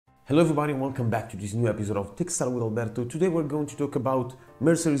Hello everybody and welcome back to this new episode of Textile with Alberto. Today we're going to talk about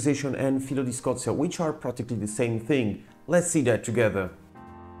mercerization and Filo di Scozia, which are practically the same thing. Let's see that together.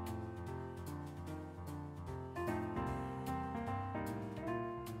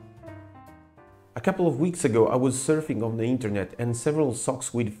 A couple of weeks ago I was surfing on the internet and several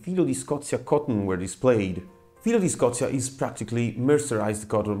socks with Filo di Scozia cotton were displayed. Filo di Scozia is practically mercerized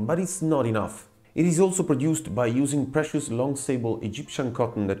cotton, but it's not enough. It is also produced by using precious long-stable Egyptian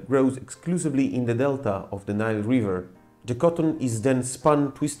cotton that grows exclusively in the delta of the Nile River. The cotton is then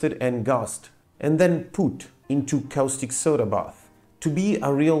spun, twisted and gassed, and then put into caustic soda bath. To be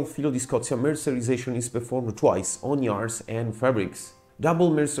a real Filo di Scozia, mercerization is performed twice on yarns and fabrics.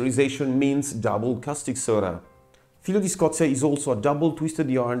 Double mercerization means double caustic soda. Filo di Scozia is also a double twisted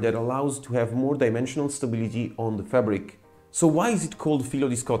yarn that allows to have more dimensional stability on the fabric. So why is it called Filo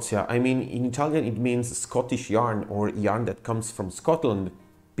di Scozia? I mean, in Italian it means Scottish yarn or yarn that comes from Scotland.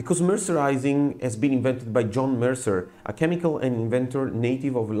 Because mercerizing has been invented by John Mercer, a chemical and inventor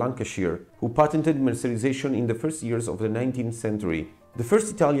native of Lancashire, who patented mercerization in the first years of the 19th century. The first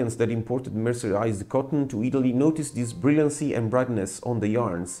Italians that imported mercerized cotton to Italy noticed this brilliancy and brightness on the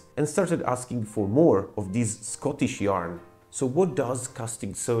yarns and started asking for more of this Scottish yarn. So what does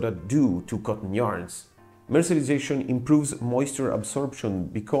caustic soda do to cotton yarns? Mercerization improves moisture absorption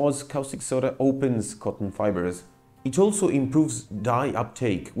because caustic soda opens cotton fibers. It also improves dye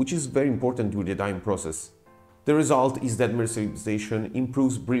uptake, which is very important to the dyeing process. The result is that mercerization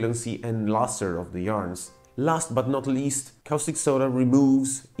improves brilliancy and luster of the yarns. Last but not least, caustic soda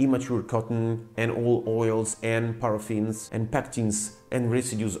removes immature cotton and all oils and paraffins and pectins and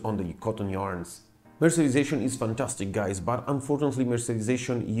residues on the cotton yarns. Mercerization is fantastic, guys, but unfortunately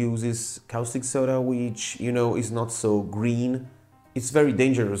mercerization uses caustic soda, which, is not so green. It's very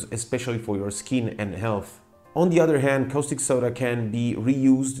dangerous, especially for your skin and health. On the other hand, caustic soda can be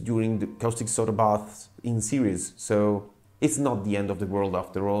reused during the caustic soda baths in series, so it's not the end of the world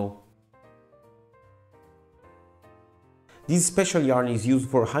after all. This special yarn is used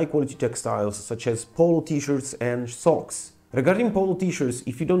for high-quality textiles such as polo t-shirts and socks. Regarding polo t-shirts,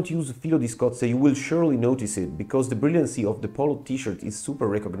 if you don't use Filo di Scozia, you will surely notice it, because the brilliancy of the polo t-shirt is super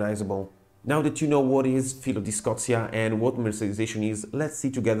recognizable. Now that you know what is Filo di Scozia and what mercerization is, let's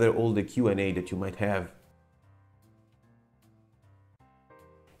see together all the Q&A that you might have.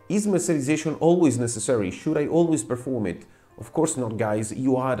 Is mercerization always necessary? Should I always perform it? Of course not, guys.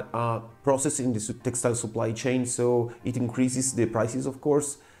 You add a process in the textile supply chain, so it increases the prices, of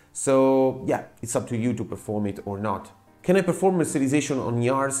course. So yeah, it's up to you to perform it or not. Can I perform mercerization on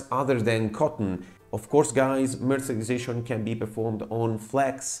yarns other than cotton? Of course, guys, mercerization can be performed on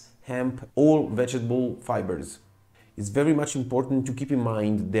flax, hemp, all vegetable fibers. It's very much important to keep in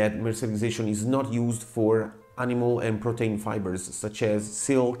mind that mercerization is not used for animal and protein fibers such as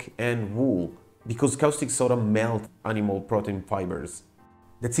silk and wool, because caustic soda melts animal protein fibers.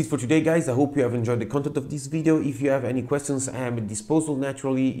 That's it for today, guys. I hope you have enjoyed the content of this video. If you have any questions, I am at disposal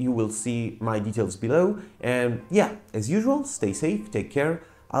naturally. You will see my details below. And yeah, as usual, stay safe, take care.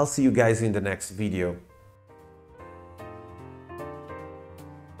 I'll see you guys in the next video.